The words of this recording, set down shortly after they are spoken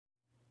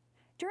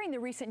During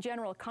the recent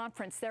General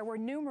Conference, there were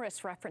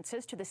numerous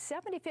references to the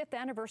 75th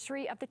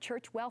anniversary of the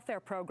church welfare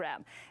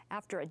program.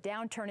 After a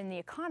downturn in the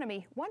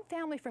economy, one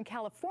family from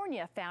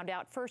California found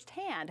out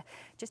firsthand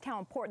just how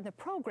important the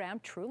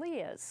program truly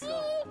is.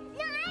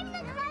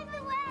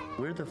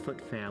 We're the Foot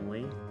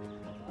family.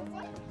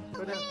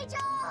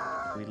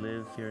 We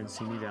live here in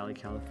Simi Valley,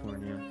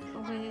 California.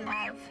 We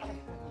have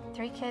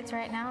 3 kids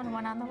right now and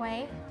 1 on the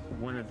way.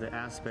 One of the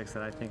aspects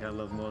that I think I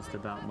love most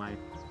about my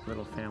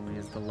little family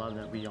is the love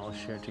that we all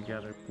share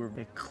together. We're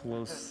a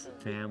close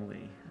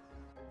family.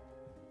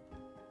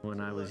 When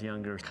I was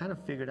younger, I kind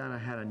of figured out I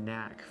had a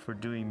knack for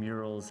doing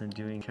murals and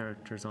doing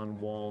characters on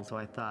walls. So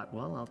I thought,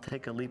 well, I'll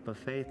take a leap of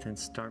faith and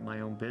start my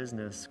own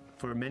business.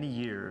 For many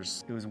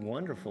years, it was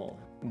wonderful,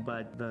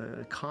 but the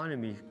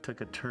economy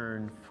took a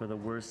turn for the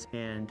worse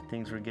and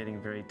things were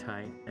getting very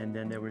tight. And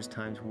then there was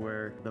times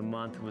where the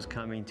month was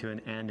coming to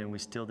an end and we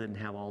still didn't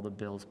have all the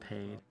bills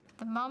paid.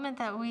 The moment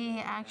that we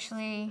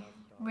actually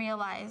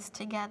realized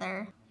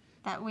together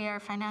that we are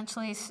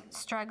financially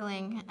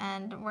struggling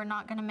and we're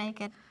not going to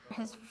make it,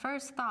 his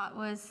first thought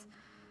was,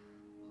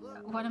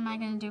 what am I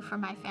going to do for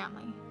my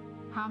family?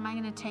 How am I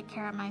going to take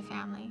care of my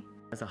family?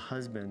 As a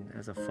husband,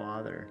 as a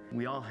father,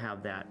 we all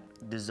have that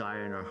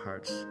desire in our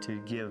hearts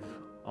to give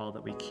all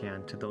that we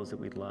can to those that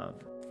we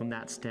love. From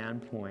that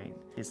standpoint,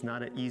 it's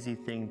not an easy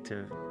thing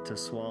to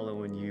swallow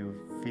when you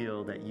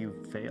feel that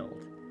you've failed.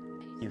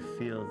 You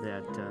feel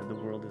that the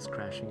world is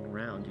crashing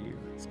around you,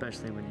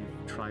 especially when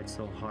you've tried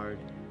so hard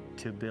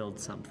to build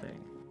something.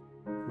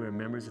 We're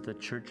members of the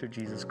Church of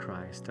Jesus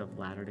Christ of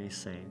Latter-day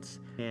Saints,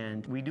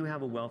 and we do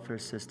have a welfare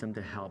system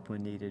to help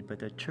when needed, but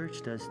the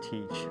church does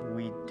teach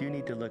we do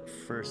need to look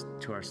first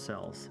to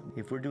ourselves.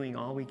 If we're doing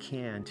all we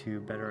can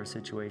to better our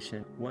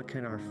situation, what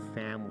can our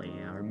family,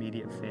 our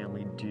immediate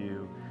family,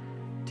 do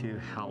to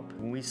help?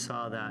 When we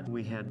saw that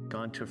we had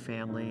gone to a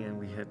family and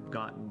we had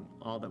gotten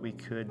all that we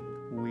could,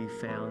 we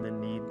found the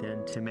need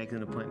then to make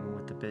an appointment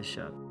with the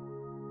bishop.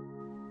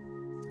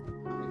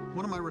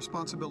 One of my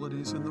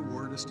responsibilities in the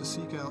ward is to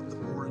seek out the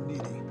poor and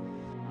needy.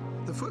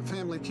 The Foot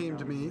family came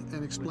to me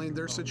and explained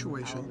their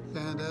situation,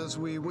 and as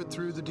we went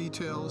through the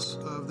details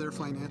of their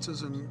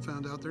finances and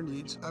found out their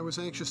needs, I was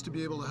anxious to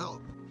be able to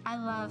help. I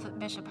love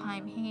Bishop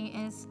Heim. He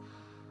is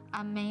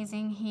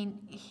amazing.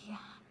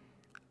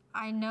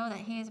 I know that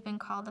he has been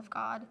called of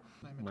God.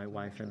 My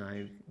wife and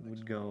I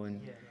would go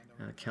and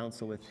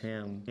counsel with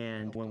him,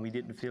 and when we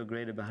didn't feel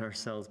great about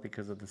ourselves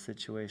because of the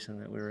situation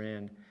that we were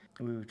in,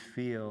 we would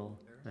feel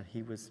that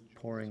he was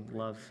pouring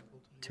love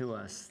to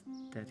us,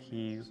 that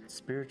he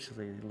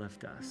spiritually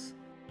lifted us.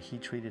 He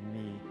treated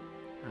me,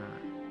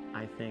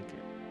 I think,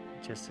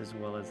 just as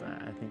well as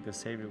I think the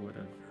Savior would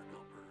have.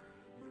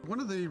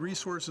 One of the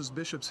resources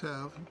bishops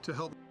have to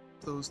help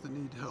those that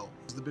need help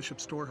is the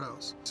Bishop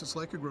Storehouse. It's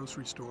like a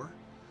grocery store,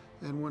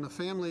 and when a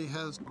family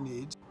has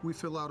needs, we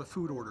fill out a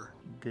food order.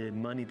 The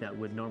money that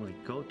would normally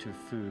go to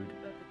food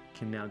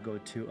can now go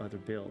to other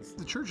bills.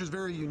 The church is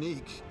very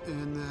unique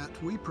in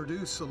that we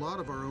produce a lot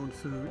of our own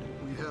food.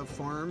 We have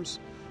farms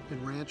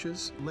and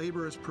ranches.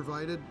 Labor is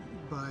provided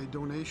by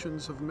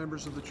donations of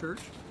members of the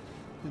church,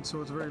 and so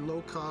it's a very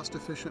low-cost,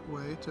 efficient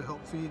way to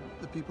help feed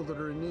the people that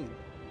are in need.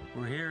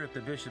 We're here at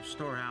the Bishop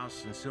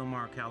Storehouse in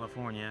Sylmar,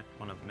 California,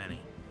 one of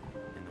many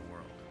in the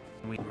world.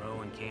 We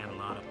grow and can a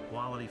lot of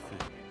quality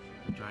food.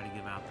 We try to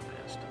give out the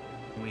best.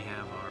 We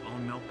have our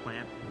own milk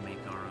plant. We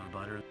make our own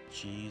butter,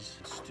 cheese,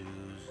 stews,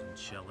 and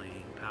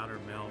chili,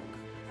 powdered milk,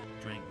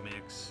 drink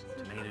mix,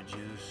 tomato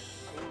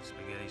juice,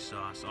 spaghetti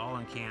sauce, all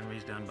in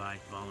canneries done by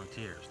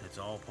volunteers. It's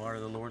all part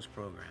of the Lord's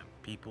program,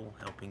 people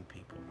helping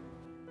people.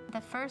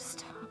 The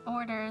first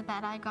order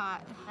that I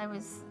got, I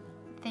was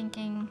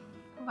thinking,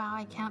 wow,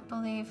 I can't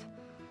believe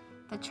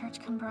the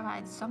church can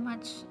provide so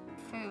much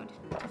food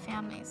to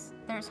families.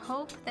 There's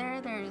hope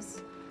there,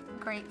 there's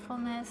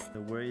gratefulness.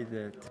 The way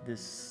that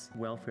this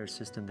welfare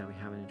system that we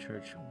have in the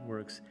church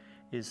works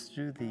is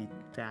through the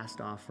fast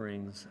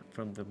offerings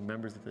from the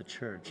members of the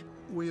church.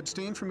 We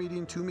abstain from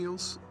eating 2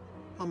 meals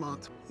a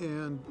month,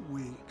 and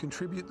we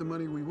contribute the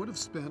money we would have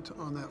spent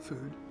on that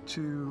food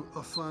to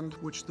a fund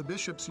which the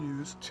bishops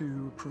use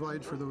to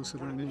provide for those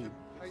that are in need.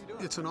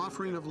 It's an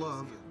offering of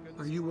love.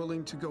 Are you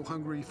willing to go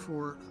hungry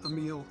for a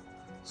meal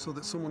so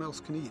that someone else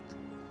can eat?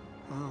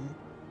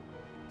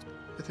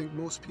 I think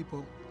most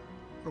people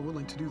are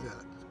willing to do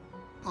that.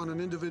 On an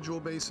individual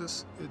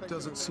basis, it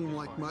doesn't seem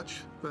like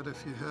much, but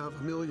if you have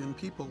 1 million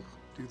people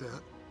do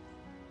that,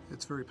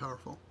 it's very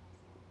powerful.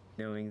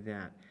 Knowing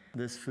that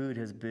this food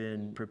has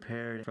been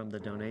prepared from the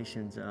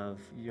donations of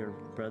your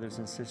brothers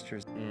and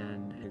sisters,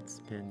 and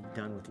it's been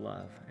done with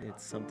love.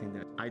 It's something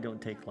that I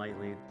don't take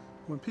lightly.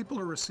 When people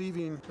are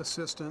receiving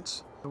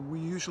assistance, we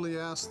usually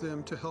ask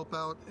them to help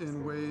out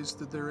in ways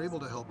that they're able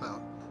to help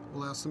out.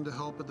 We'll ask them to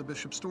help at the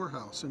Bishop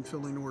Storehouse in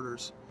filling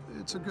orders.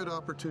 It's a good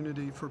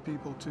opportunity for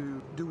people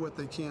to do what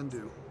they can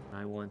do.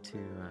 I want to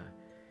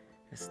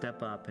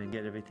step up and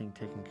get everything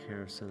taken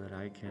care of so that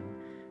I can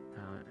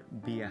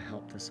be a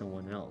help to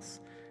someone else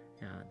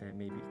that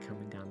may be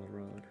coming down the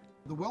road.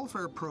 The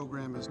welfare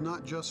program is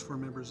not just for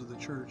members of the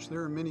church.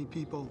 There are many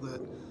people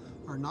that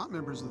are not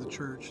members of the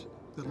church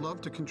that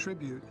love to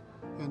contribute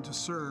and to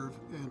serve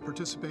and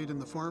participate in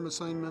the farm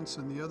assignments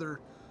and the other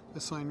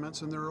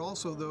assignments, and there are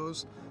also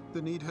those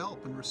that need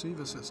help and receive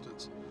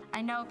assistance.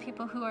 I know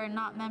people who are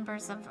not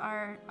members of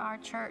our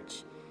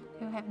church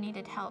who have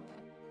needed help,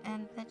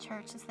 and the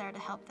church is there to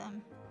help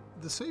them.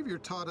 The Savior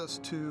taught us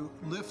to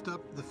lift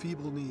up the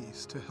feeble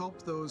knees, to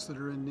help those that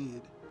are in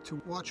need,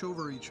 to watch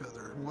over each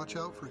other and watch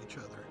out for each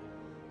other.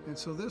 And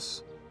so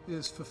this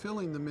is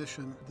fulfilling the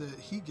mission that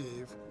He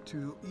gave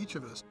to each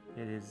of us.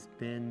 It has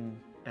been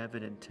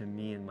evident to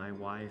me and my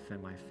wife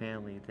and my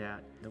family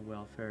that the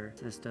welfare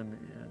system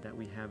that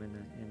we have in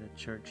the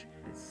church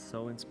is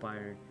so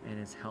inspired and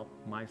has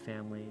helped my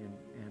family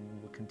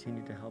and will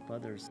continue to help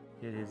others.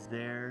 It is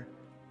there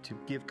to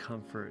give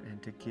comfort and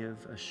to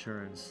give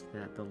assurance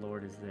that the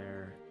Lord is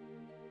there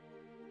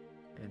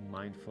and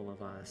mindful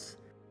of us.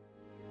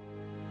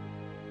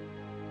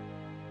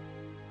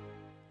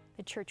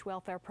 The church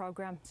welfare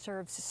program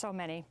serves so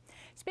many.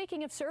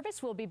 Speaking of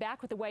service, we'll be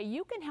back with the way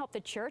you can help the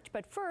church,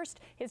 but first,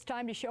 it's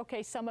time to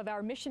showcase some of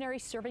our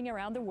missionaries serving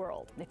around the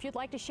world. If you'd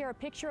like to share a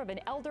picture of an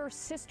elder,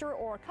 sister,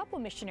 or a couple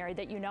missionary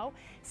that you know,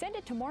 send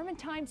it to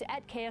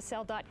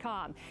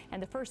Mormontimes@ksl.com.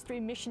 And the first 3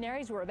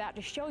 missionaries we're about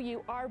to show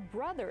you are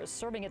brothers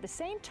serving at the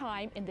same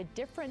time in the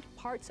different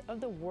parts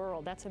of the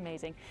world. That's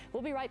amazing.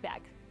 We'll be right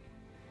back.